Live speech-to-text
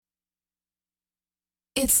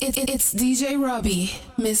It's DJ Robbie,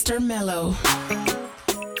 Mr. Mellow.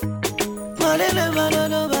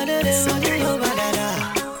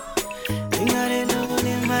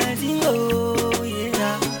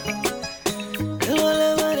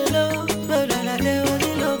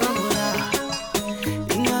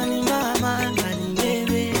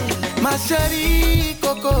 Mashari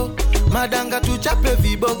koko, madanga tuchape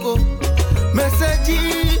viboko.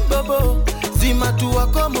 Meseji bobo, zima tuwa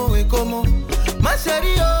komo we komo.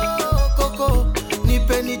 Mashari koko,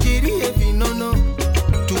 nipe nijirie vinono.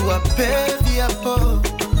 Tuwape viapo,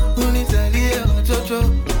 unizalie watoto.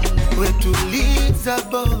 Wetuliza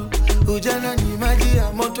bo, ujana ni maji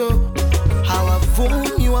ya moto.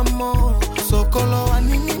 Hawavumi wa mo, sokolo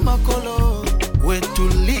wanini makolo.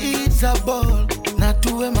 Wetuliza bo, na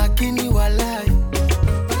tuwe makini walai.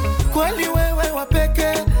 Kweli wewe wapeke,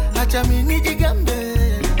 acha mimi nijigambe.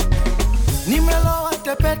 Nimeloa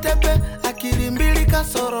tepe tepe, akili mbili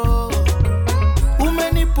kasoro.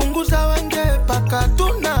 Umenipunguza wenge, paka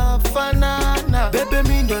tunafanana. Bebe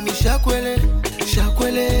mindo ni shakwele,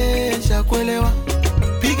 shakwele, shakwelewa.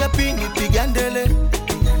 Piga pini, piga ndele.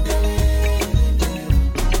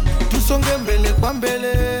 Tusonge mbele kwa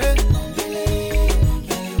mbele.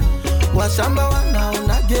 Wasamba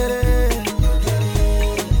wanaona gere.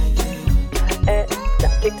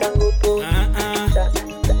 Kitango po,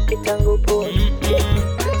 kitango po,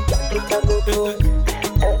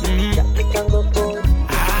 kitango po.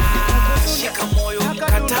 Shika moyo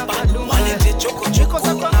mkataba, walete choko choko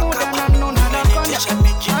na kaba. Nanitisha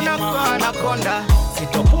miji anakonda,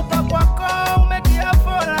 sitopupa kwako umetia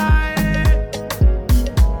fora.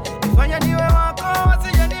 Fanya niwe wako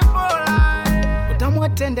wasije nipola. Utamu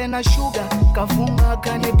atende na sugar, kafunga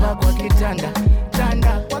kanipa kwa kitanda.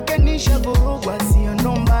 Tanda kwake nisha vurugwa, sio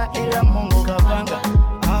nomba ila Mungu kapanga.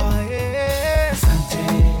 Asante,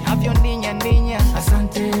 navyo ninya ninya.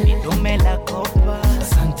 Asante, dume la kopa.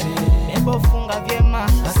 Asante, nebo funga vyema.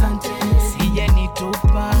 Asante, sije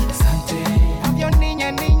nitupa. Asante, navyo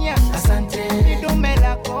ninya ninya. Asante, dume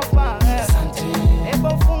la kopa. Asante, nebo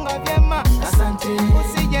funga vyema. Asante,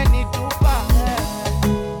 usije nitupa.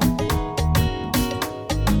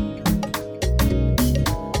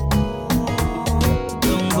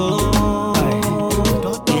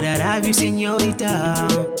 Señorita,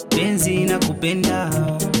 benzi na kupenda.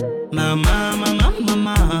 Mama, mama,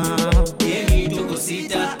 mama, yemi tuko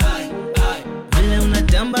sita. Vile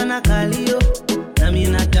unatamba na kalio, nami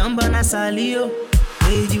natamba na salio.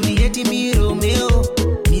 Hey Juliet mi Romeo,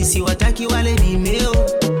 misi wataki wale vimeo.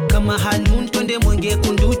 Kama honeymoon twende Mwenge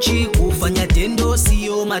Kunduchi, kufanya tendo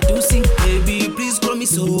sio matusi. Baby please call me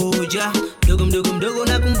soldier, mdogo mdogo mdogo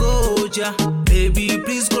na kungoja. Baby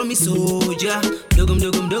please call me soldier, mdogo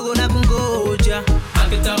mdogo mdogo na kungoja.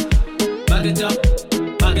 Back it up, back it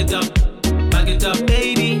up, back it up, back it up,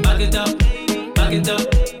 baby. Back it up, back it up,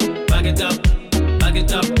 back it up, back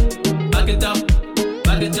it up, back it up,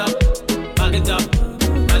 back it up, back it up,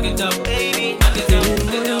 back it up, baby. Back it up,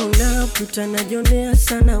 back it up. Unaputa najionea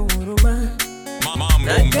sana huruma.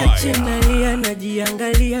 Nakachinalia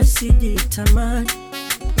najiangalia sijitamani.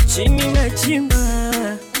 Chini na chimba,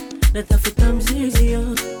 natafuta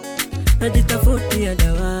mzizio. Najitafutia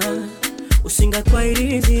dawa, usinga kwa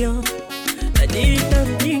irizio. Najita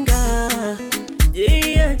mjinga,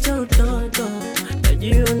 jia cha utoto.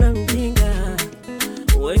 Najiona mjinga,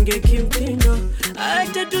 wenge kimtindo.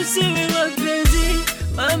 Acha tusiwe wapenzi,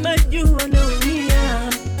 mama jua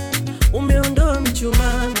naumia. Umeondoa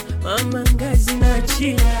mchuma, mama ngazi na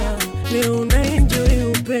chia. Leo unaenjoy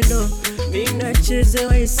upendo, mina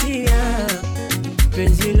chezewa hisia.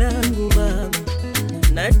 Penzi langu mama,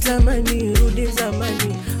 natamani rudi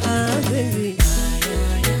zamani. Ah baby,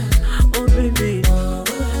 oh baby,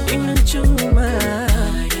 inachuma,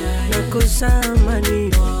 nakosa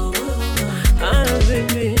amani. Ah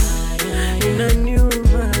baby,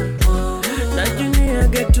 inaniuma, najunia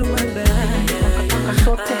getu mabaya.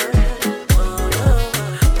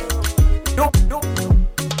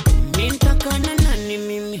 Mintakana nani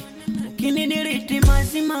mimi, kini diriti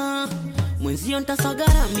mazima. Mwenzio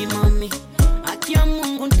ntasagara mimami, akia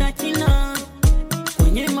Mungu ntachina.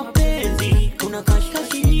 Kwenye mapenzi kuna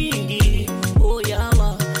kashkashi nyingi. Oh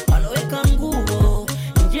yawa, aloweka nguo,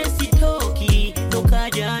 nje sitoki toka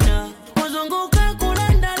jana. Kuzunguka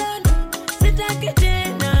kurandalanda, sitaki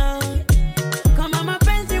tena. Kama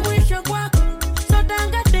mapenzi mwisho kwako,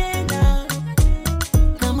 sotanga tena.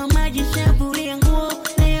 Kama maji shaburi ya nguo,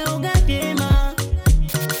 leo gatema.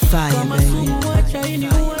 Kama sumu wacha ili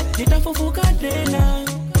uwe, nitafufuka tena.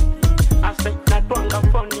 Ase na twanga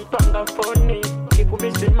foni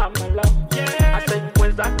kikubisi mama lao. Ase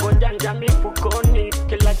kwenza konjanja mifukoni,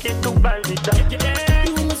 kila kitu balita.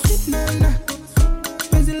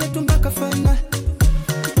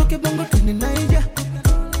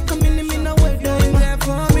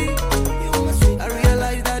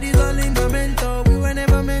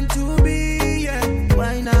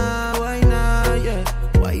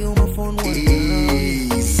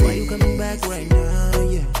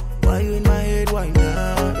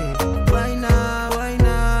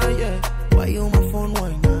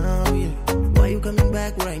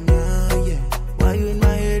 coming back right now, yeah? Why you in my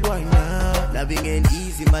head right now? Loving and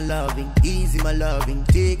easy, my loving, easy, my loving.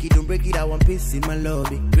 Take it, don't break it, I want peace in my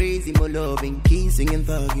loving. Crazy, my loving, kissing and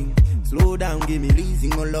thugging. Slow down, give me reason,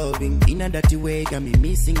 my loving. In a dirty way, got me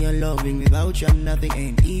missing your loving. Without you, I'm nothing,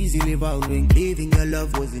 ain't easily evolving. Living your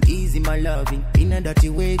love wasn't easy, my loving. In a dirty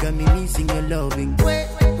way, got me missing your loving. Wait,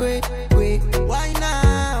 why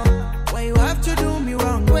now? Why you have to do me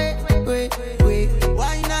wrong? Wait,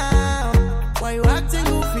 why now? Why you acting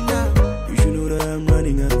goofy now? You should know that I'm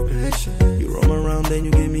running out of patience. You roam around, then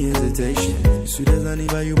you give me hesitation. Sweet as honey,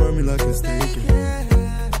 but you burn me like a steak.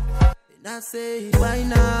 And I say, why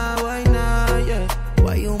now, yeah?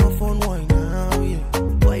 Why you on my phone, why now, yeah?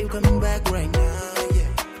 Why you coming back right now, yeah?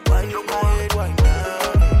 Why you on my head right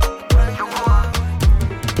now, yeah?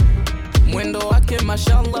 Mwendo wake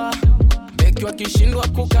mashallah, beki wakishindwa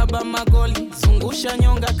kukaba magoli. Zungusha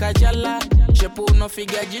nyonga kajala, shepu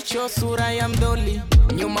unofiga jicho sura ya mdoli.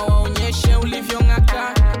 Nyuma waonyeshe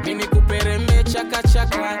ulivyong'aka, mimi kupereme chaka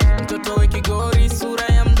chaka. Mtoto we kigori sura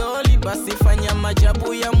ya mdoli, basi fanya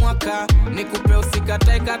majabu ya mwaka. Nikupe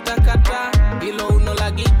usikatae kata, ilo uno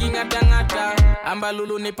la gigi ngata ngata.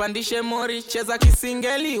 Ambalulu nipandishe mori, cheza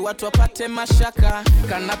kisingeli, watu wapate mashaka.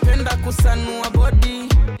 Kanapenda kusanua body,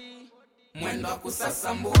 mwendo wa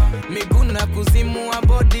kusasambua, miguu na kuzimua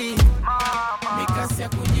body, mikasi ya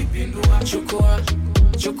kujipindua. Chukua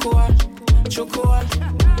chukua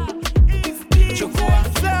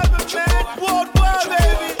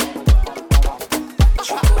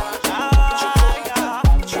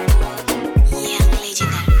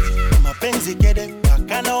mapenzi kede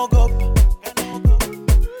kakana ogopa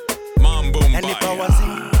mambo mbaya nanipa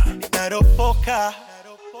wazimu naropoka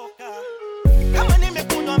kama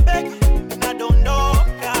nimekunywa mbege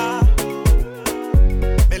nadondoka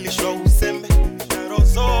melishwa usembe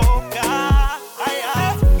narozoka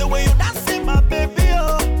the way you dance my baby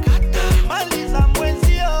oh kata maliza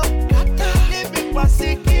mwenzio kata nipi kwa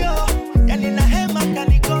sikio yani na hema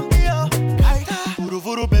kanikombio kata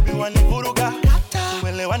vuruvuru baby wanivuruga kata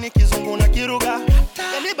uelewani kizungu na kiruga kata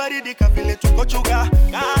yani baridi kavile tuko chuga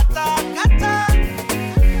kata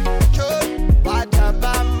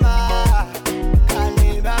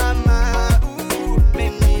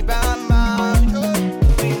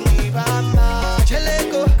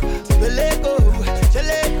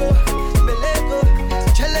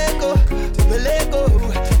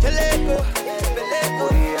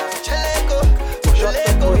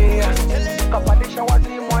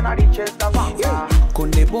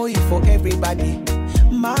Kunde boy for everybody.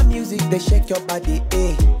 My music they shake your body,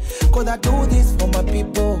 eh? Cause I do this for my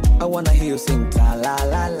people. I wanna hear you sing ta la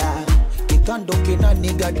la la. Kitando kina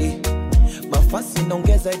nigadi, mafasi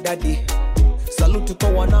nongeza idadi. Saluti kwa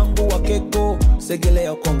wanangu wa keko, segele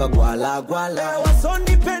ya konga gwala gwala.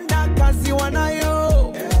 Wasoni penda kazi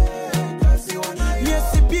wanayo,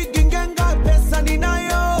 Yesi pigi ngenga pesa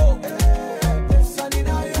ninayo,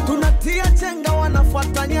 tunatia chenga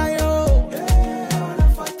wanafuata nyayo,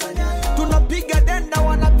 tunapiga denda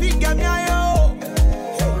wanapiga nyayo.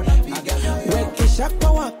 Wekesha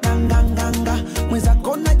kwa wakanganganga, mweza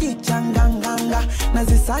kona jichanganganga,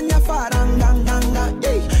 nazisanya faranganganga.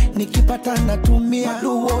 Nikipata natumia,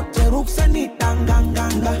 wadu wote ruksa ni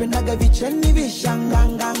tanganganga. Pendaga vicheni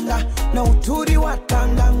vishanganganga, na uturi wa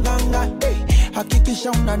tanganganga.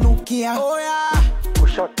 Hakikisha unanukia. Oh yeah.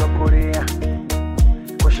 Kushoto kuria,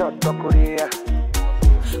 kushoto kuria,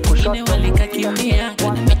 Wine walika kimbia,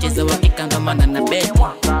 kana michezo wakikangamana na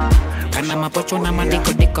beto. Kana mapocho na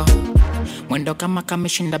madiko diko, mwendo kama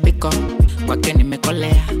kameshinda biko. Kwake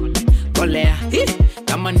nimekolea, kolea,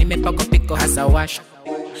 kama nimepako piko. Hasa washa,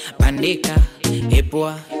 bandika,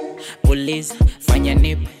 ipua, puliza, fanya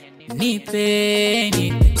nipe.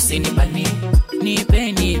 Nipe, usinibani.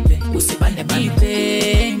 Nipe, usibane bani.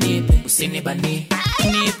 Nipe, usinibani.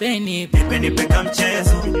 Nipe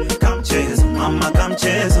kamchezo, mama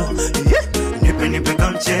kamchezo. Nipe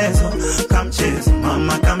kamchezo,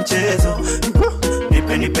 mama kamchezo.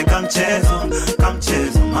 Nipe kamchezo,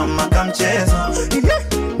 mama kamchezo.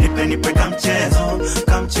 Nipe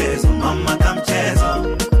kamchezo, mama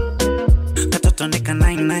kamchezo. Katoto nika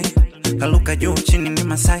 99, kaluka juu chini ni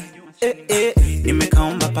Masai.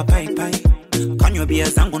 Nimekaomba papai, kanywa bia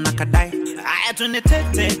zangu na kadai. Aya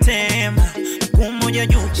tunetetema, kumoja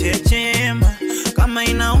juu chechema. Kama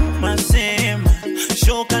inauma sema,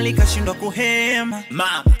 shoka likashindwa kuhema.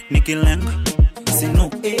 Mama, nikilenga,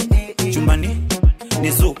 sinuku, chumbani,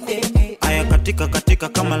 nizuku. Aya katika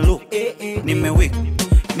kama luku, nimewika,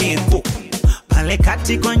 niekuku. Pale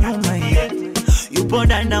kati kwa nyuma, yeah. Yupo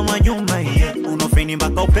danda wa nyuma, yeah. Unofeni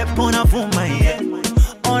baka upepo na vuma, yeah.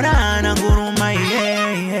 Ora na nguruma,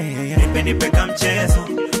 yeah. nipe kamchezo,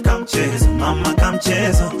 kamchezo, mama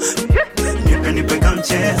kamchezo. Nipe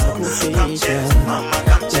kamchezo, kamchezo, mama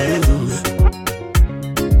kamchezo.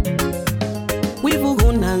 Wivu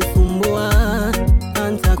unanisumbua,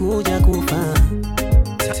 anza kuja kufa.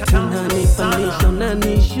 Unanipandisha,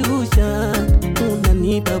 unanishusha,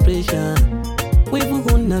 unanipa pressure.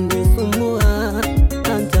 Wivu unanisumbua,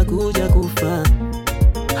 anza kuja kufa.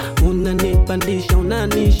 Unanipandisha,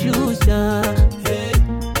 unanishusha.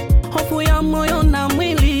 Hofu ya moyo na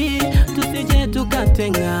mwili, tusije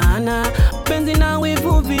tukatengana. Penzi na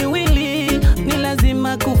wivu viwili, ni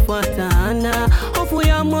lazima kufuatana. Hofu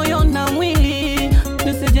ya moyo na mwili,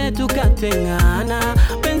 tusije tukatengana.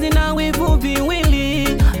 Penzi na wivu viwili,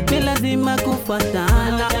 ni lazima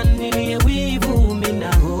kufuatana. Nilie wivu,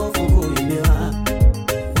 mina hofu kuilewa.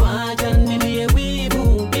 Wacha nilie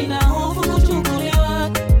wivu, mina hofu kuchukuliwa.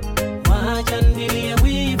 Wacha nilie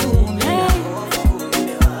wivu, mina hofu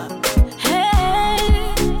kuilewa.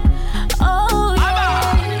 Oh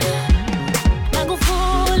yeah.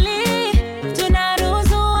 Magufuli,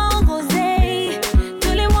 tunaruhusu waongoze.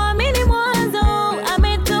 Tulimwamini mwanzo,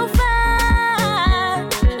 ametufaa.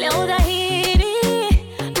 Leo dhahiri,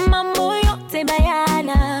 mambo yote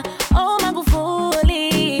bayana. Oh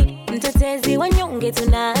Magufuli, mtetezi wa nyonge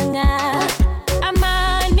tunang'aa.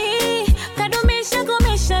 Amani, kadumisha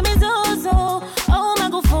komesha mizozo. Oh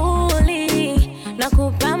Magufuli,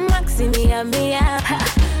 nakupa maksi 100.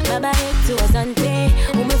 Baba yetu asante,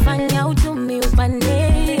 umefanya uchumi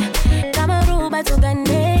upande. Kama ruba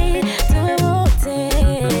tugande, tuwe wote.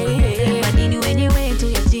 Madini wenyewe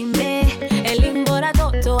tuyachimbe, elimu bora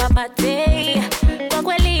toto wapate. Kwa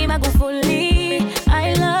kweli Magufuli,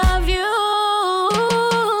 I love you.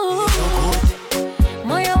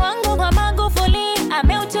 Moyo wangu kwa Magufuli,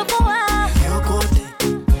 ameuchukua.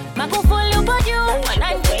 Magufuli upo juu,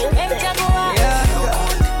 wananchi tumemchagua.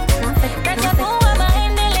 Kachagua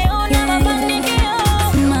maendeleo na mafanikio.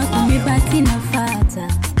 Makumi nafata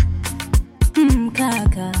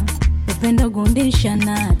kaka, upendo gundisha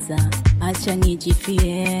nata. Acha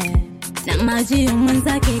nijifie na maji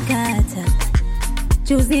mwenzake kata.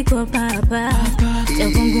 Chuzi kwa papa,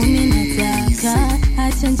 chafungu minataka.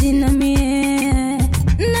 Acha njinamie,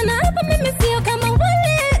 na hapa mimi sio kama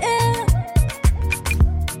wale.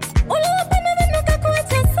 Ulowapenda vinuka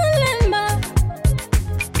kuacha salema.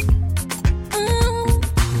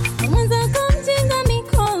 Mwenzako mjinga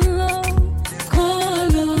mikolo,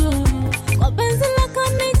 kolo. Kwa penzi lako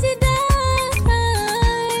nijidai.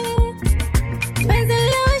 Penzi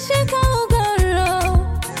leo shika ugoro,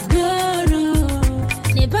 goro.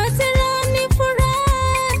 Nipate leo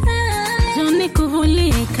nifurahi. Joni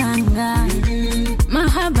kuvulie kanga,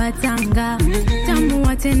 mahaba tanga. Tamu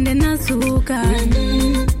watende na suka.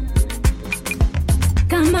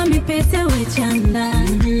 Kama mipete wechanda,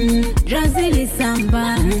 Brazili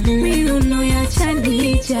samba. Miuno ya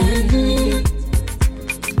chadicha,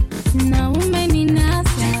 na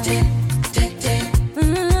umeninasa.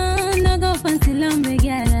 Nagopa nsilombe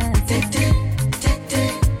gyara.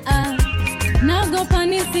 Nagopa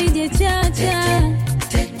nisije chacha.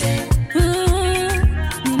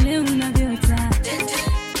 Nile unavyota.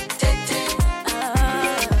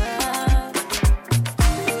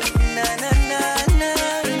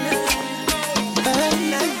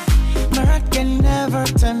 My heart can never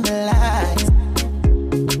turn the lights.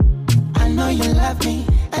 I know you love me,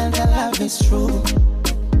 and the love is true.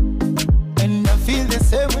 And I feel the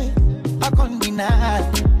same way, I can't deny.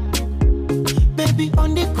 Baby,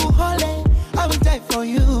 on the cool hole, I will die for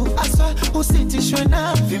you. I saw who sitishwe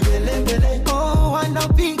na vimbelembele. Oh,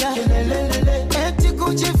 wanapiga kelelelele. Eti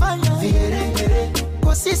kujifanya vigeregere.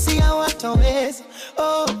 Kwa sisi hawatoweza.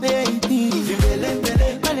 Oh baby,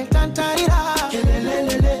 vimbelembele. Mane tantarira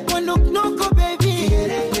kelelelele. Wanuknuko baby,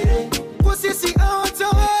 vigeregere. Kwa sisi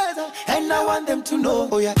hawatoweza. And I want them to know,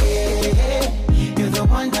 oh yeah, you're the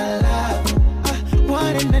one I love.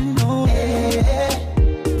 One and only,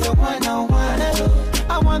 the one I wanna know.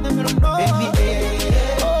 I want them to know, baby,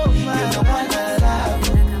 oh my, you're the one I love.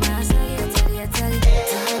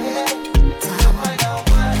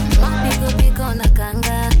 Piko na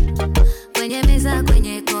kanga kwenye meza,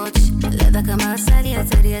 kwenye coach. Ladha kama asali,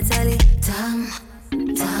 hatari hatari. Tam,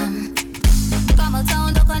 tam. Kama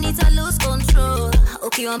utaondoka nita lose control.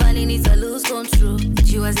 Ukiwa mbali nita lose control.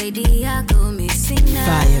 Jua zaidi yako mimi sina.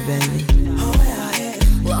 Fire baby.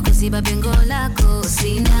 Wakuziba pengo lako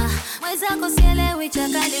sina. Mwenzako sielewi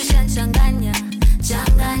chakali ushanchanganya.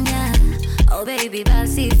 Changanya. Oh baby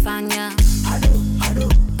basi fanya.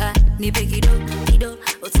 Nipe kido, kido,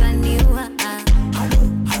 utaniua.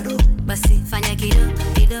 Basi fanya kido,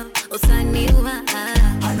 kido, utaniua.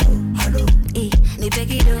 Nipe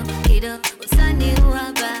kido, kido kido utaniua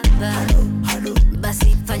baba.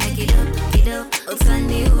 Basi fanya kido kido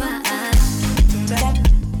utaniua.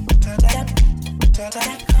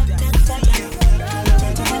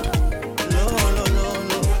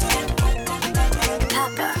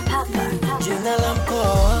 Jina la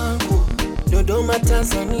mkoa wangu Dodoma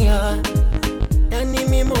Tanzania, yani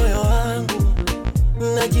mimi moyo wangu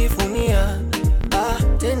najivunia.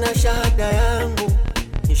 Tena shahada yangu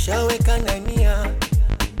nishaweka ndania,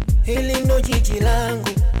 hili ndo jiji langu,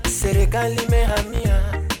 serikali mehamia.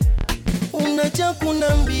 Unacha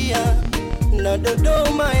kunambia na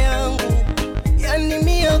Dodoma yangu, yani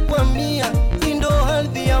 100%, ndo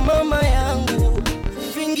ardhi ya mama yangu.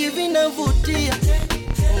 Vingi vinavutia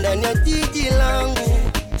ndani ya jiji langu,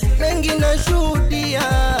 mengi nashuhudia,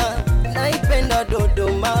 naipenda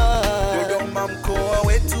Dodoma. Dodoma mkoa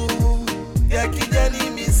wetu, ya kijani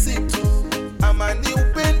misitu, amani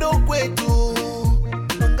upendo kwetu,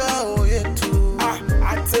 ngao yetu.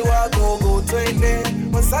 Ate wagogo twende,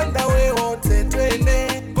 wasanda we wote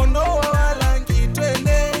twende, Kondoa walangi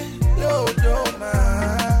twende, Dodoma.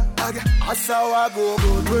 Asa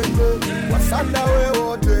wagogo twende, wasanda we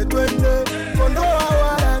wote twende, Kondoa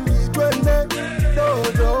walangi twende,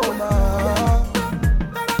 Dodoma.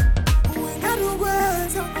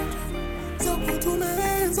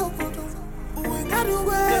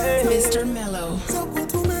 Mr. Mellow.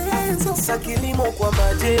 Sakilimo kwa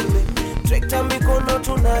majembe, trekta mikono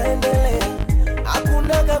tunaendelea,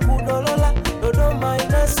 hakunaga kudolola, Dodoma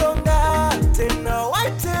inasonga. Tena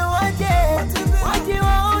waite waje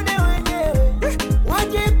waone wenyewe,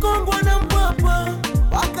 waje Kongwa na Mpwapwa,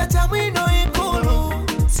 wakata mwino Ikulu.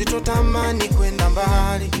 Sitotamani kwenda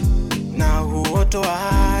mbali na uoto wa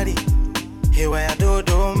hali, hewa ya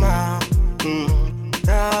Dodoma.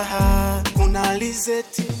 Kuna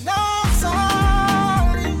alizeti na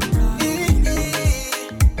sali,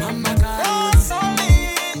 mama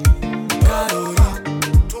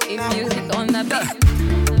music on the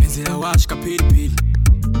beat. Mzee washika pilipili,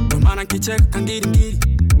 ndo maana kicheka kangiri,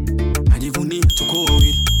 najivunia tuko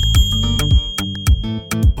wawili.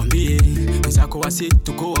 Mwambie mzako wasi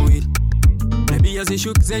tuko wawili, nabia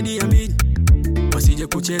zishuki zaidi ya 2, wasije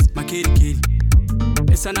kucheza makirikiri.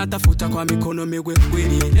 Pesa natafuta kwa mikono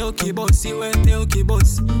miwili, leo kibosi we, leo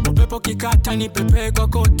kibosi. Upepo kikata ni pepe kwa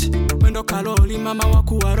koti, wendo kaloli mama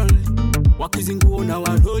wakuwa roli, wakizinguo na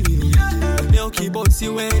waroli. Leo kibosi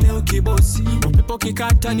we, leo kibosi. Upepo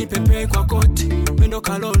kikata ni pepe kwa koti, wendo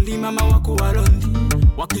kaloli mama wakuwa roli,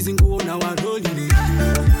 wakizinguo na waroli.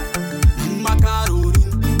 Mama Caroline,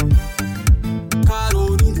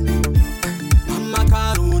 mama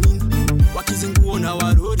Caroline, wakizinguo na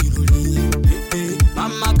waroli.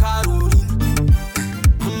 Mama Caroline,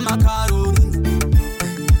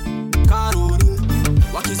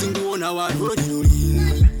 wakizinguo na waroli.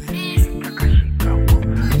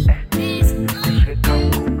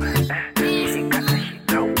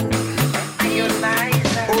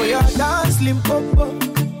 Oh yeah, dance Limpopo,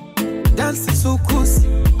 dance Sukusi,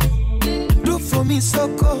 do for me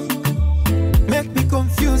soko, make me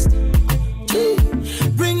confused.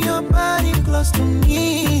 Bring your body close to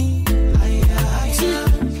me.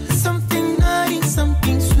 Something nice,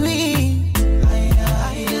 something sweet.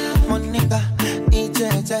 Monica,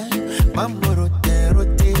 ijeje, mambo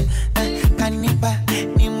rote, kanipa,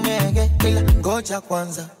 nimege, ila goja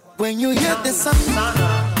kwanza. When you hear the sound,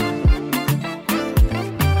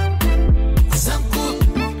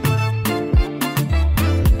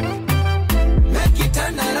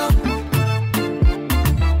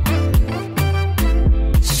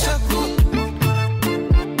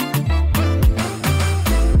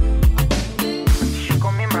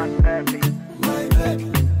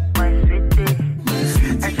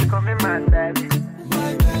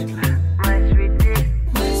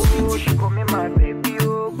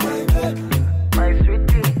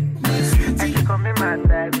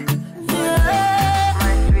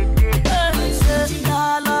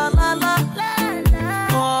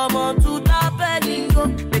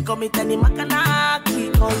 Mitani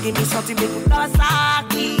makanaki, come give me something make me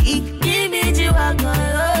Kawasaki. Give me Jiwago,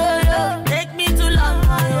 yo. Take me to love,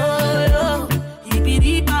 yo.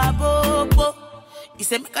 Ibiriba bobo. He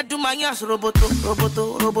said make I do my ass roboto.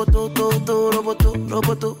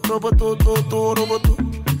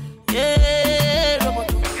 Yeah,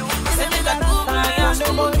 roboto. He said make I do my ass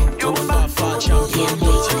roboto.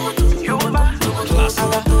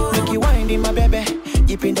 Make you wind in my baby,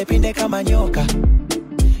 jipinde kama nyoka.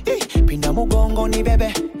 Pinda mugongo ni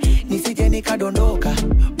bebe, nisije nikadondoka.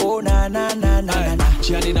 Oh na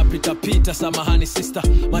Njiani napita pita, samahani sister.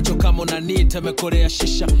 Macho kama unanita, mekorea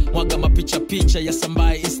shisha. Mwaga mapicha picha ya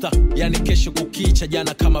sambaye insta. Yani kesho kukicha,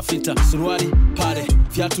 jana kama vita. Suruali pale,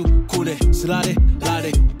 viatu kule. Silale,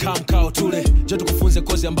 lale, kamkao tule. Joto kufunze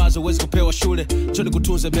kozi ambazo uwezi kupewa shule. Joni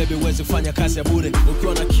kutunze baby, uwezi kufanya kazi ya bure.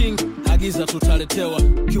 Ukiwa na king, agiza tutaletewa.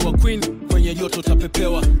 Ukiwa queen, kwenye joto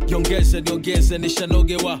tapepewa. Niongeze,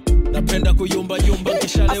 nishanogewa. Napenda kuyumba yumba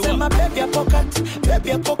kishalewa. Asema baby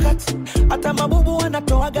ya pocket. Hata mabubu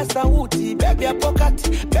wanatoaga sauti. Baby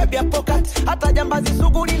ya pocket. Hata jambazi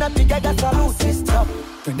sugu linapigaga saluti. Stop.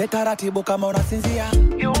 Twende taratibu kama unasinzia.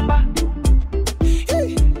 Yumba.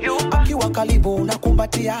 Yumba. Akiwa karibu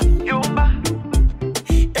unakumbatia. Yumba.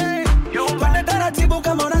 Yumba. Twende taratibu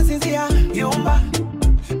kama unasinzia. Yumba.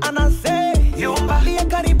 Anase. Yumba. Lia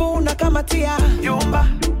karibu unakamatia. Yumba.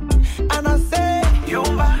 Anase.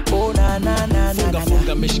 Yumba. Oh na na na na.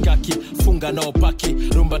 Funga mishkaki, funga na opaki.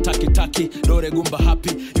 Rumba taki, dore gumba happy.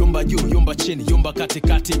 Yumba juu, yumba chini, yumba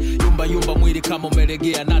katikati. Yumba mwili kama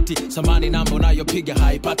umeregea nati. Samani namba unayopiga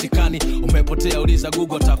haipatikani. Umepotea uliza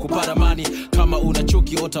Google takupata mani. Kama una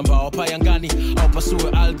chuki ota mbao payangani. Au pasue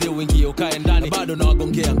ardhi uingie ukae ndani. Bado na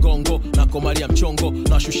wagongea ngongo, na komalia mchongo.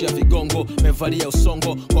 Na shushia vigongo, mevalia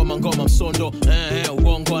usongo. Kwa mangoma msondo,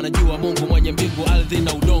 uongo. Anajua Mungu mwenye mbingu, ardhi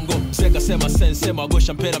na udongo. Mseka sema sensema,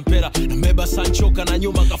 wagosha mpera. Na meba sanchoka na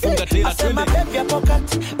nyuma kafunga tela. Asema baby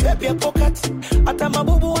ya pocket. Hata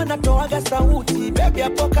mabubu wanatoaga sauti. Baby ya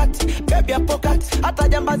pocket. Hata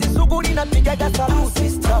jambazi sugu linapigaga saluti.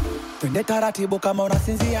 Stop. Twende taratibu kama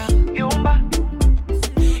unasinzia. Yumba.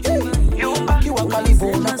 Yumba. Akiwa karibu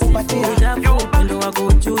unakumbatia. Yumba. Ndo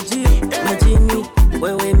wako chuji majini.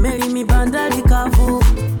 Wewe meli mibandari kavu.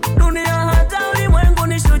 Dunia hata ulimwengu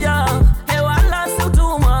ni shujaa. Hewala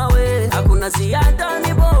sutuma we. Hakuna ziada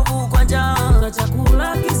ni bovu kwa njaa.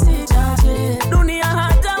 Chakula kisichache. Dunia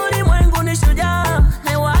hata ulimwengu ni shujaa.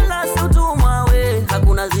 Hewala sutuma we.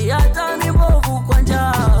 Hakuna ziada ni bovu kwa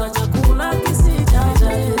njaa. Chakula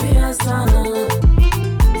kisichache. Tulia sana.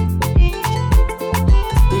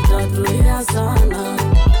 Nitatulia sana.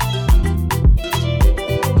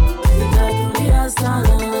 Nitatulia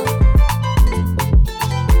sana.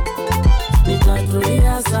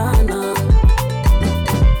 Nitatulia sana.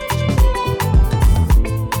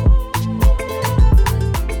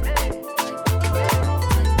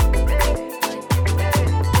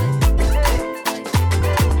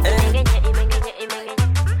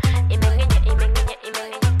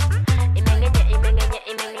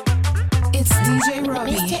 It's DJ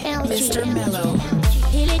Robbie, Mr. Mellow.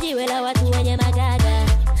 Hili jiwe la watu wenye magaga.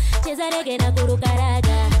 Cheza rege na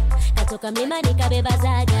kurukaraga. Katoka mlimani kabeba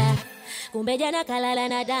zaga. Kumbe jana kalala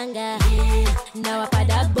na danga. Na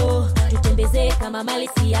wapadabo tutembeze kama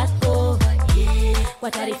malisi yako.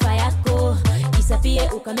 Kwa taarifa yako isapie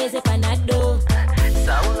ukameze panado.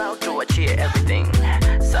 Saula tuachie everything.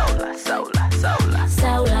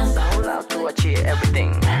 Saula tuachie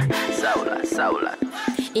everything. Saula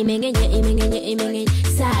Imengenye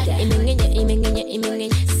saga. Imengenye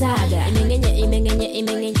saga.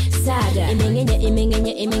 Imengenye saga.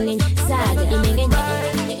 Imengenye saga.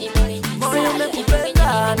 Moyo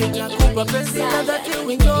umekupenda, ninakupa penzi na dhati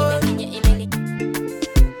uenjoy.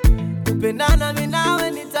 Kupendana mimi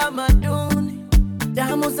nawe ni tamaduni.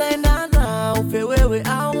 Damu zaendana, ufe wewe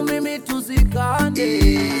au mimi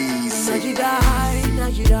tuzikane.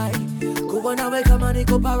 Najidai kuwa nawe kama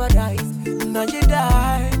niko paradise.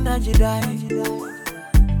 Najidai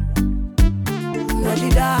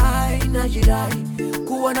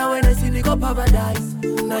kuwa nawe nasi niko paradise.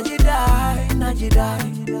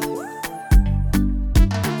 Najidai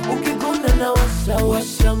ukiguna na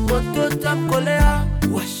washa moto takolea.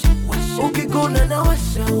 Ukiguna na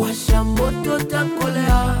washa moto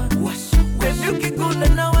takolea. Baby ukiguna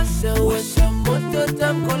na washa moto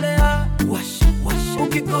takolea.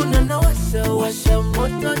 Ukiguna na washa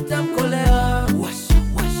moto takolea.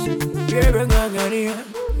 Baby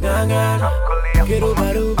ngangania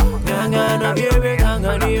Kirubaru ngangana. Baby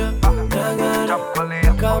ngangania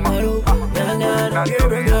Kamaru ngangana.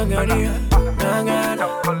 Baby ngangania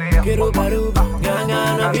Kirubaru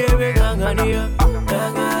ngangana. Baby ngangania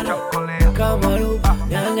Kamaru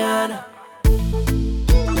ngangana.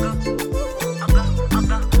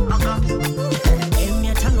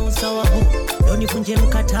 M500 sawa leo nivunje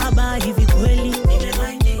mkataba hivi kweli.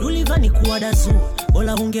 Ulivani kuwa dazu.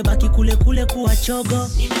 Bola ungebaki kule kuwa chogo.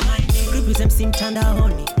 Represent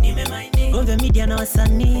mtandaoni. Gombe media na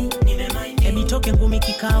wasanii. Hebi toke ngumi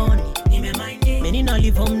kikaoni. Menina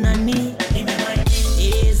olivo mnani.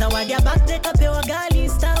 Zawadi ya birthday kapewa gali.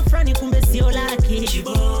 Star frani kumbe sio laki.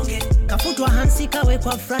 Kafutwa hansi kawe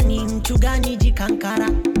kwa frani. Mchugani jikankara.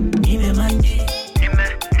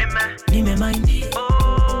 nime mind.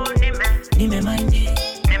 Oh, nime mind. Nime mind.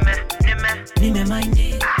 Nime mind.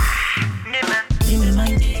 Nime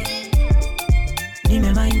mind.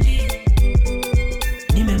 Nime mind.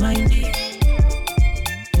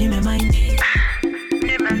 Nime mind.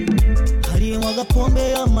 Aliyemwaga pombe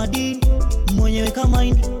ya madini mwenyewe kama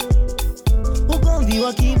indi, ugomvi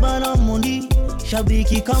wa kibana mondi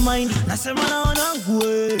shabiki kama indi. Nasema na wanangu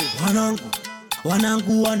we, wanangu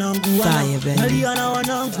nalia na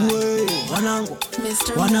wanangu we,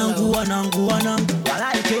 wanangu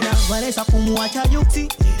walaike na walesa kumuacha juksi,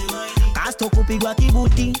 kasto kupigwa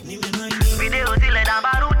kibuti, video zile na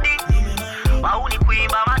baruti, wauni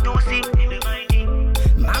kuimba matusi.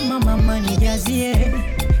 Mama nijazie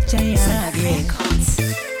chai yake.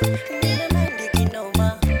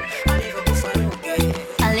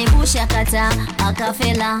 Alibusha kata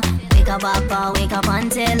akafela, weka bapa weka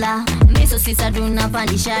pantela, miso sisa duna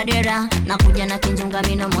pandisha dera, na kuja na kinjunga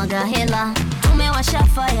mino mwaga hela. Tumewasha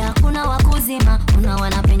fire, kuna wakuzima, kuna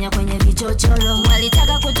wanapenya kwenye vichochoro.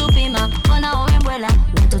 Walitaka kutupima, wana owembwela,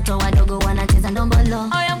 watoto wadogo wanacheza ndombolo.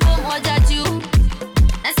 Oya mguu moja juu,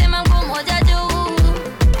 nasema mguu moja juu,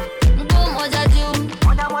 mguu moja juu,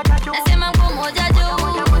 nasema mguu moja juu.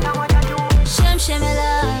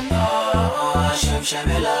 Shemshemela,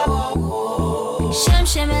 shemshemela,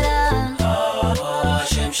 shemshemela,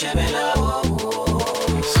 shemshemela,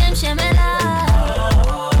 shemshemela,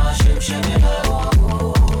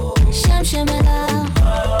 shemshemela,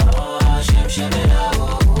 shemshemela.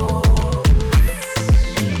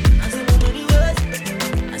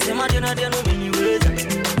 Nasema tena umeniweza,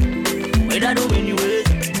 weda umeniweza.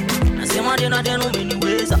 Nasema tena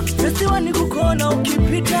umeniweza. Festiwali kukona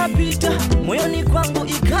ukipita pita, moyoni kwangu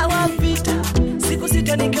ikawa vita. Siku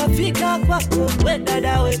sita nikafika kwako we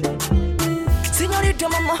dadawe. Sinyorita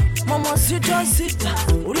mama sita,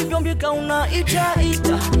 ulivyombika unaita,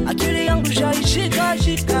 akili yangu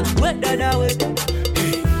shaishika we dadawe.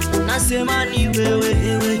 Nasema ni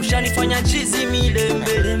wewe, ushanifanya chizi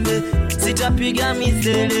milembe, sitapiga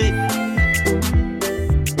misele.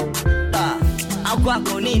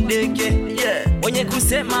 Kwako ni ndeke, wenye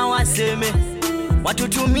kusema waseme,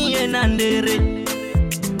 watutumie na ndere.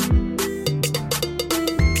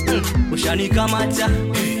 Ushanikamata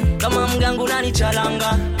kama mgangu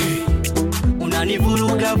unanichalanga,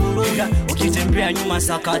 unanivuruga ukitembea nyuma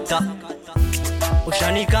sakata.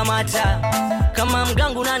 Ushanikamata kama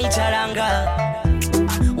mgangu unanichalanga,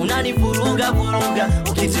 unanivuruga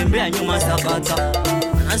ukitembea nyuma sakata.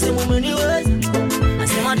 Nasema umeniweza,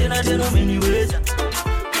 nasema tena umeniweza.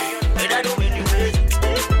 Weda umeniweza,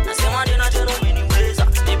 nasema tena umeniweza.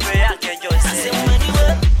 Nipe yake Joyce, nasema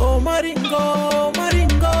umeniweza. Oh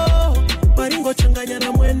maringo changanya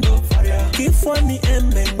na mwendo, kifuani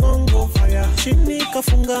embe ngongo, chini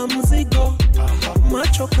kafunga mzigo,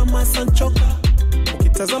 macho kama sanchoka,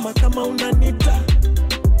 ukitazama kama unanita,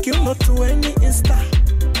 kiuno tuweni insta,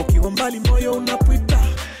 ukiwa mbali moyo unapita.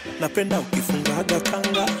 Napenda ukifungaga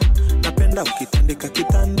kanga, napenda ukitandika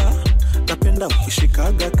kitanda, napenda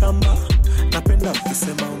ukishikaga kamba, napenda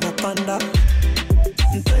ukisema unapanda.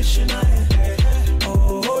 Ntaishi nae,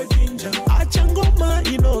 oh jinja, acha ngoma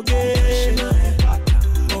inoge.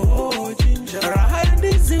 Oh jinja, raha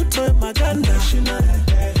ndizi utoe maganda.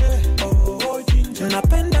 Oh jinja,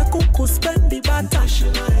 napenda kukuspendi bata.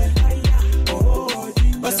 Oh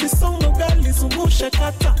jinja, basi songa ugali zungushe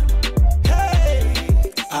kata. Hey,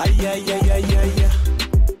 ay.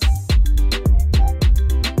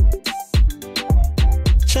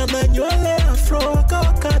 Chana nywele afro,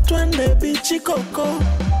 kaka twende bichi koko.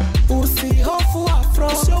 Usihofu afro,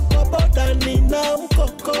 sio boda nina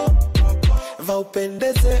mkoko. Va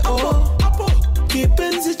upendeze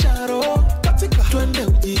kipenzi charo, twende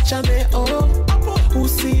ujichane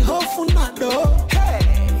usihofu nado.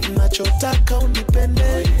 Nachotaka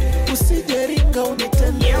unipende, usijeringa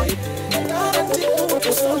unitende.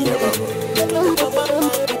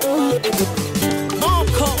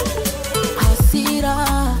 Hasira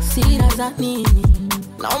za nini?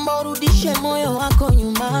 Naomba urudishe moyo wako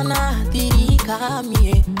nyuma, na athirika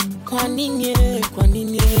mie. Kwa nini?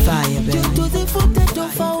 Tuzifute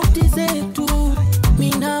tofauti zetu,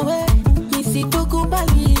 mimi nawe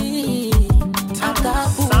nisitukubali.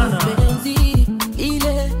 Adhabu penzi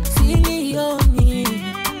ile silioni,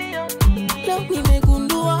 leo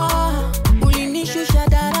nimegundua ulinishusha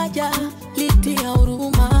daraja, litia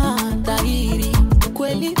huruma dhahiri.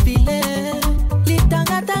 Kweli vile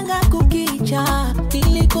litangatanga kukicha,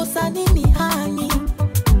 nilikosa nini hani?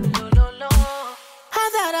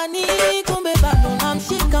 Hadharani kumbe bado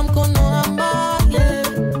namshika mkono ambaye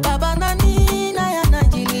baba nani na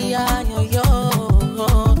yanajilia yoyo.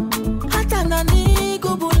 Hata nani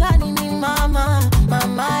kubulani ni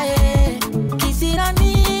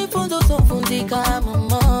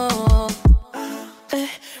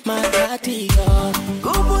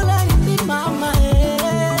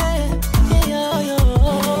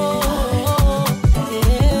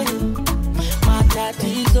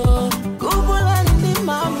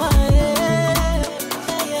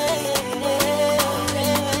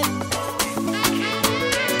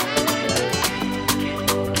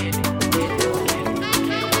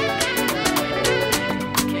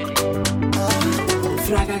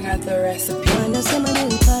Wanasema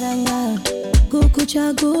niliparanga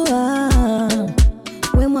kukuchagua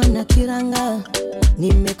we mwana kiranga,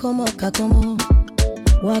 nimekomoka komo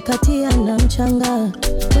wakati ana mchanga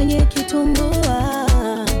kwenye kitumbua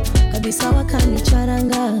kabisa,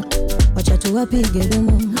 wakanicharanga wacha tuwapige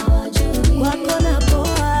domo wako na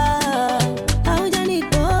poa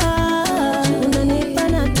haujanipoa, unanipa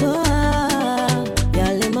natoa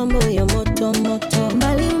yale mambo ya moto moto,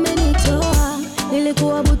 mbali umenitoa,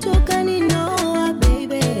 nilikuwa butuka ninoa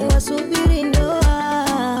baby, wasubiri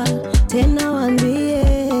ndoa tena wambie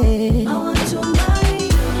I want to marry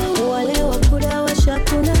you, wale wakuda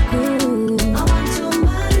washakuna kuu I want to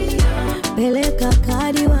marry you, peleka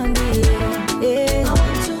kadi wambie I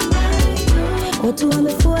want to marry you, watu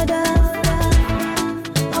wamefuada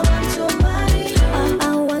I want to marry you,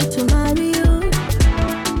 I want to marry you,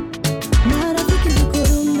 marafiki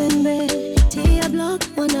vikurumbembe tia block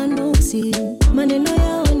wananuksi, maneno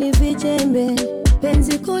yao ni vijembe,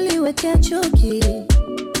 penzi kuliwekea choki,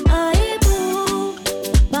 aibu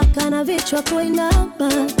baka na vichwa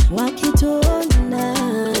kuinama, wakituona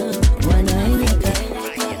wanaenika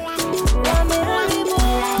wameharibu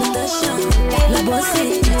la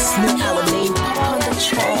bossy.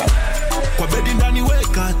 Kwa bedi ndani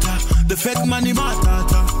wekata, the fake money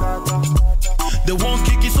matata, the one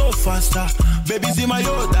kick is so faster, baby zima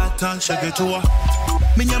yo data, shagetua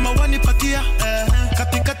minyama wanipatia,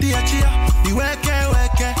 katikati ya chia, niweke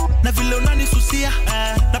weke, na vile unanisusia,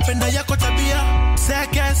 napenda yako tabia,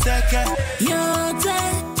 seke seke, yote,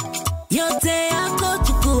 yote yako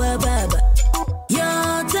chukua baba,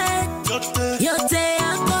 yote, yote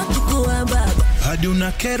yako chukua baba, hadi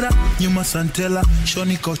unakera, nyuma santela,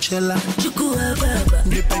 shoni kochela, chukua baba,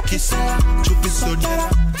 nipe kisela, chupi sodera,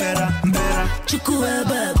 pera, mbera, chukua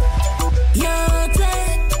baba, yote,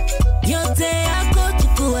 yote yako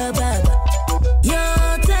chukua baba,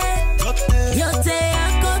 yote, yote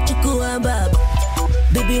yako chukua baba,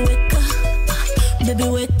 baby weka, baby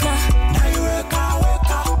weka, now you weka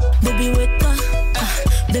weka, baby weka,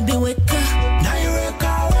 baby weka, now you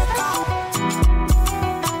weka weka.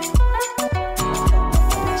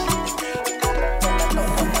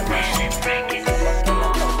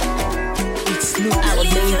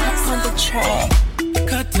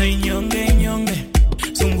 Kata inyonge nyonge,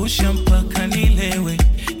 zungusha mpaka nilewe,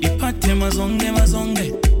 ipate mazonge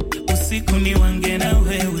mazonge, usiku ni wange na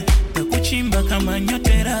wewe, takuchimba kama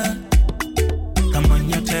nyotera,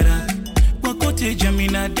 wakote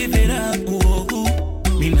jamina devera,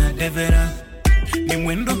 mina devera, ni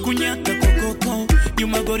mwendo kunyaka kokoko,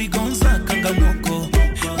 nyuma gorigonza kangamoko,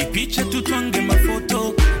 ipiche tutwange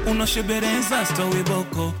mafoto, unoshebereza stowe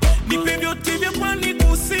boko, nipe vyote vya pwani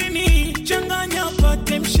kusini, changanya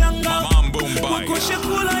pate mshanga, wakoshe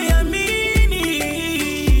kula yamini,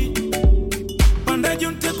 panda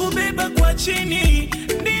jonte kubeba kwa chini,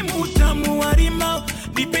 ni mutamu warima,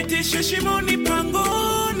 nipetishe shimoni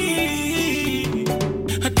pangoni,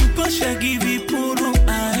 hatupasha givi puru,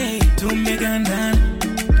 ae, tumegandana,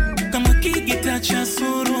 kama kigita cha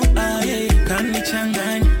suru, ae,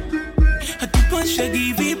 kanichanganya, hatupasha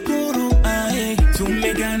givi puru, ae,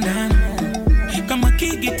 tumegandana, kama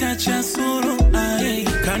kigita cha suru, ae,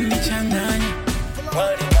 kanichanganya,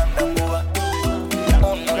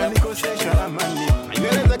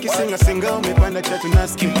 kisinga singa umepanda chatu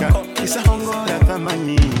nasikika, kisa hongo ya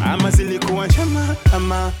thamani, ama zilikuwa chama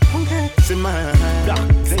ama ungesema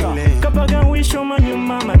zile kapaga wisho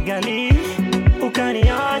manyuma magali,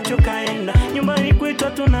 ukaniacho kaenda nyumbani kwetu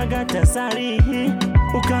tunagata sari,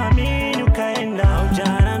 ukaamini ukaenda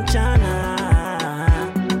ujana mchana,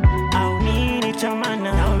 au nini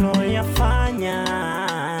chamana na unoyafanya,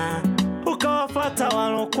 ukawafata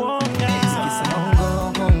walokuonga, kisa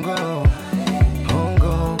hongo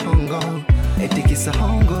hongo etikisa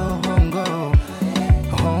hongo hongo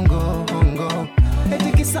hongo hongo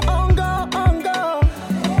etikisa hongo hongo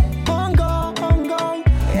hongo hongo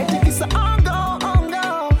etikisa hongo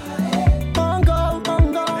hongo hongo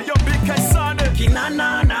hongo yo big sane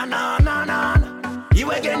kinana na na na na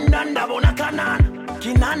iwe gendanda bona kanana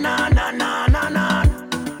kinana na na na na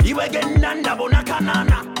iwe gendanda bona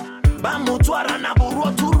kanana bamutwara na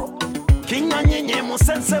burwo turo kinyanyenye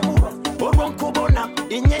musense muro orwonkubona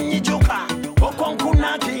inyenyi joka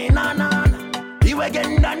okonkuna kinana iwe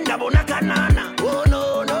gendanda bona kanana oh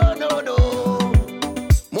no no no no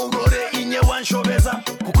mugore inye wanshobeza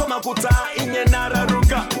kukoma kuta inye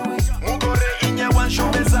nararuka mugore inye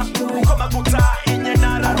wanshobeza kukoma kuta inye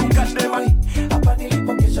nararuka deba hapa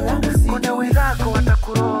nilipo kesho yangu si kuna wenzako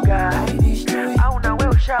watakuroga au na wewe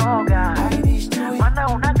ushaoga maana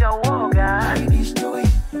unaga uoga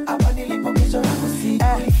hapa nilipo kesho yangu si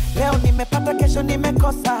leo nimepata kesho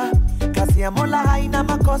nimekosa ya Mola haina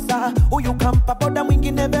makosa. Huyu kampa boda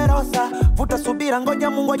mwingine Verosa. Vuta subira ngoja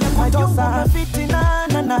Mungu aje kutosa. Fitina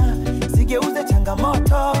nana sigeuze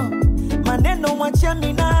changamoto. Maneno mwachia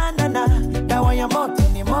minana. Dawa ya moto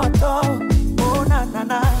ni moto. Oh na na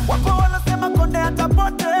na. Wapo wanasema konde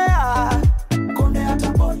atapotea. Konde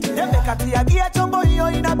atapotea. Dembe kati ya gia chombo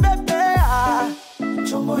hiyo inapepea.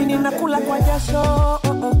 Mimi nakula kwa jasho,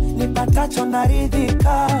 nipatacho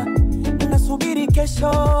naridhika. Nasubiri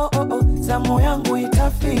kesho, zamu yangu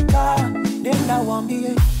itafika. Nenda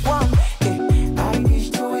waambie, I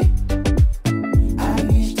need to wait. I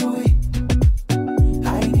need to wait.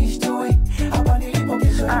 I need to wait. Hapa nilipo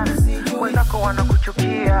kesho nisijui. Wenzako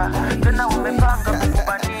wanakuchukia, tena wamepanga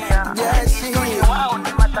kukubania. Historia wao ni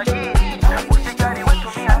matajiri. Usijali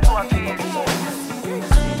wetumia tu akili.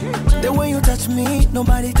 The way you touch me,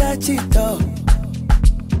 nobody touch it though.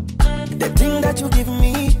 The thing that you give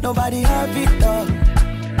me, nobody have it though.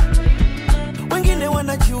 Wengine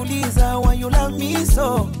wanajiuliza why you love me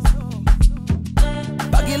so.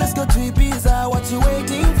 Baggy, let's go to Ibiza, what you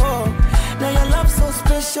waiting for? Now your love so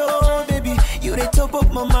special, baby. You the top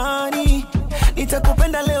of my money.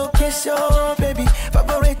 Nitakupenda leo kesho, baby.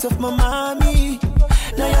 Favorite of my mommy.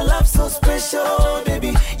 Now your love so special,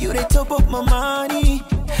 baby. You the top of my money.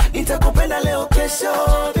 Nitakupenda leo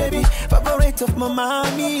kesho, baby. Favorite of my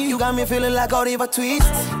mommy. You got me feeling like Oliver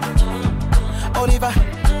Twist. Oliver.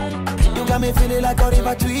 You got me feeling like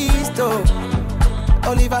Oliver Twist, oh.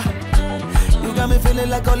 Oliver. You got me feeling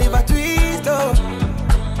like Oliver Twist, oh.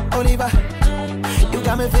 Oliver. You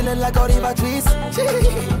got me feeling like Oliver Twist.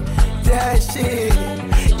 That shit.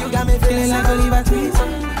 You got me feeling like Oliver Twist.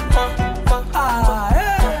 Ah,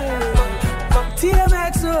 hey.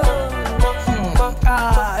 TMX, oh.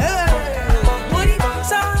 Ah, hey. Money, time.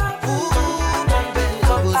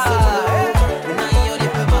 Ah, hey.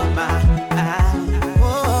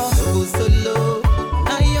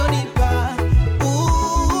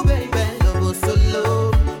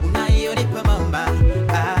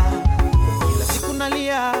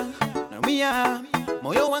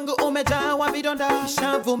 Moyo wangu umejawa vidonda,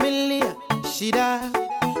 shavumilia shida,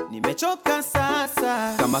 nimechoka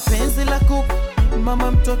sasa. Kama penzi la kuku,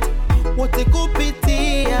 mama mtoto, wote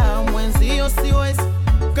kupitia. Mwenzio siwezi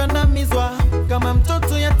kandamizwa kama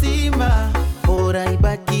mtoto yatima. Bora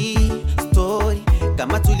ibaki story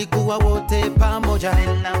kama tulikuwa wote pamoja.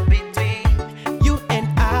 Love between you and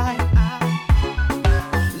I.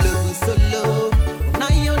 Love solo,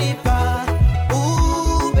 unayonipa.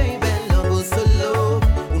 Ooh baby, love solo,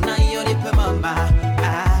 unayonipa mama.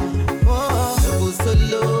 Oh, love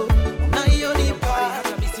solo, unayonipa.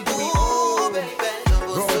 Ooh baby,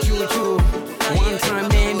 love solo. One time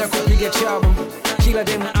nenda kupiga chabo, kila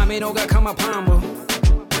dem amenoga kama pambo.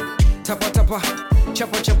 Tapa tapa,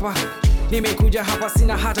 chapa chapa, nimekuja hapa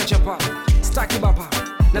sina hata chapa. Staki bapa,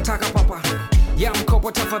 nataka papa, ya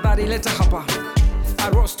mkopo tafadhali leta hapa.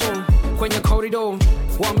 Arosto kwenye corridor,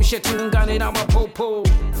 wamshe tuungane na mapopo.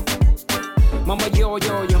 Mama yo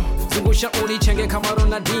yo yo, zungusha ulichenge kama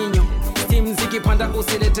Ronaldinho. Steam zikipanda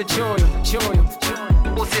usilete choyo, choyo,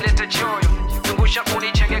 usilete choyo. Zungusha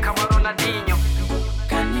ulichenge kama Ronaldinho.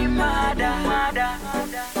 Kanimada,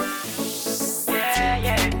 yeah,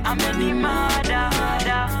 yeah, amenimada.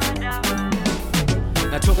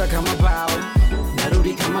 Natoka kama bao,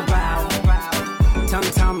 narudi kama bao. Tam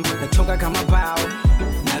tam, natoka kama bao,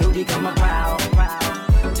 narudi kama bao.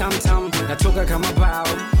 Tam tam, natoka kama bao,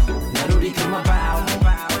 narudi kama bao.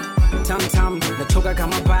 Tam tam, natoka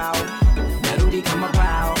kama bao, narudi kama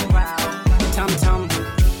bao. Tam tam,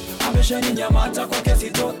 ameshaninyamata kwa kesi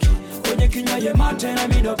toki, kwenye kinywa ye mate na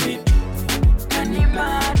midopi.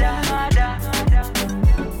 Kanimada,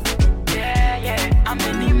 yeah, yeah,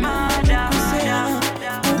 amenimada.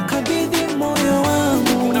 Ukabidhi moyo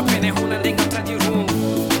wangu. Unapene huna ndinga tajiru.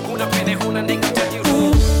 Unapene huna ndinga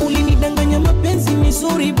tajiru. Ulinidanganya mapenzi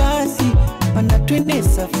mizuri basi, panda twende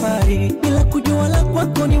safari. Bila kujua la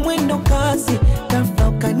kwako ni mwendo kasi, ghafla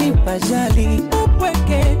ukanipa jali.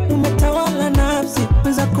 Upweke umetawala nafsi,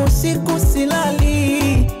 mwenzako usiku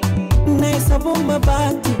silali. Nahesabu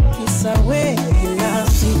mabati kisa wewe,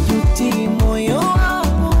 sijuti moyo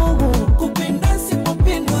wangu. Kupenda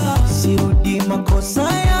sipopendwa, sirudi makosa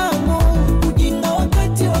yangu. Ujinga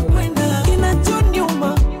wakati wa kwenda,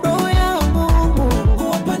 kinachoniuma roho yangu.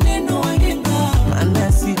 Kuwapa neno wahenga,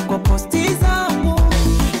 maana si kwa posti zangu.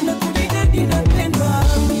 Na kujidadi napendwa,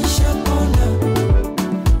 nishapona,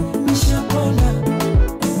 nishapona,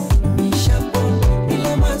 nishapona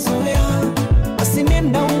bila mazoea. Basi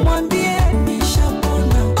nenda umwambie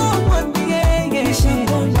nishapona, umwambie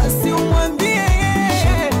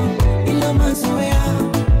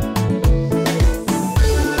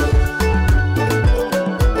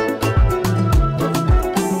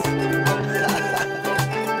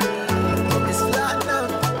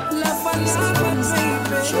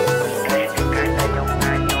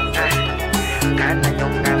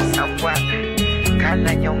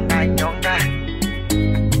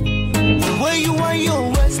The way you are your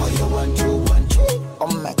ways, oh you 1 2 1 2, oh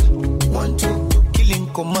my 1 2, killing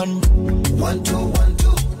command, 1 2 1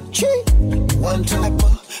 2, chi, 1 2,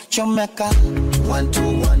 Jamaica, 1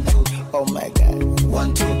 2 1 2, oh my God,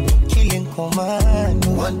 1 2, killing command,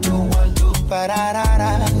 1 2 1 2,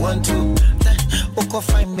 pararara, 1 2, uko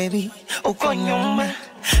fine baby, uko nyuma,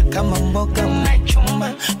 kama mboga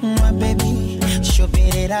mnachuma, my baby,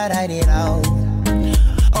 shubiri rararira.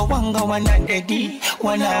 Wanga wanadedi,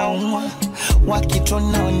 wanaumwa,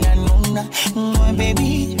 wakitona wananuna, my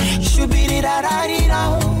baby, shubiri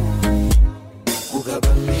rararira.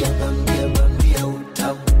 Ukabambia, bambia, bambia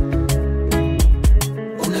utamu,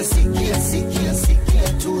 unasikia, sikia, sikia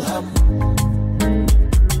tu hamu.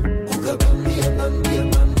 Ukabambia, bambia,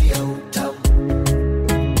 bambia utamu,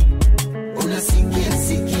 unasikia,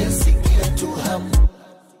 sikia, sikia tu hamu.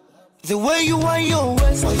 The way you are your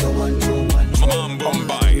ways, oh you 1 2 1 2,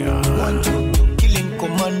 Bombaya, 1 2 killing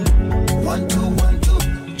command, 1 2 1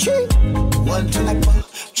 2, chi, 1 2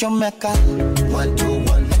 Jamaica, 1 2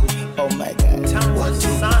 1 2, oh my God, 1 2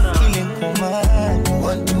 killing command,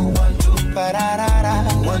 1 2 1 2, pararara,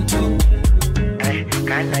 1 2.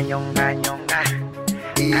 Kana nyonga nyonga,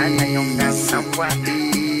 kana nyonga sawa,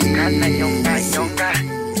 kana nyonga nyonga,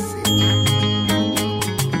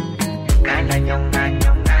 kana nyonga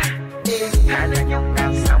nyonga, kana nyonga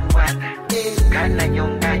sawa, kana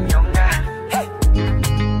nyonga nyonga.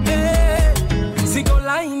 Ziko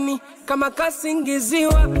laini kama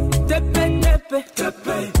kasingiziwa, tepe tepe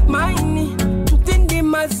tepe, maini mtindi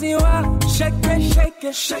maziwa, shake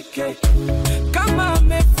shake shake, kama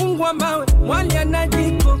amefungwa mawe mwali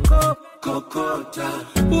anajikoko kokota,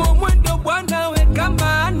 uo mwendo bwana we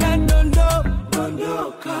kama anadondo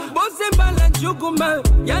dondoka, boze mbala njugu mawe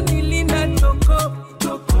yani lina toko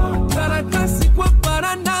toko, karakasi kwa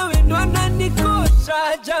para nawe ndo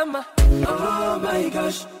ananikosha jama. Oh my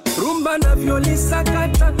gosh, rumba na violisa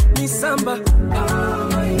kata ni samba. Oh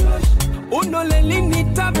my gosh, unolelini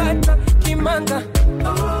tabata kimanga.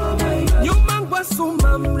 Oh my gosh, nyuma ngwa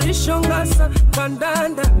suma mrisho ngasa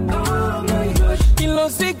kandanda. Oh my gosh, ilo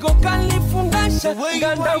zigo kalifungasha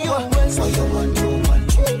gandawa. So you 1 2 1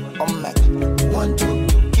 2, oh my 1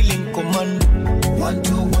 2 killing command, 1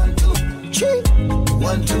 2 1 2, chi,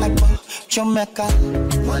 1 2 Jamaica,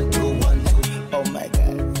 1 2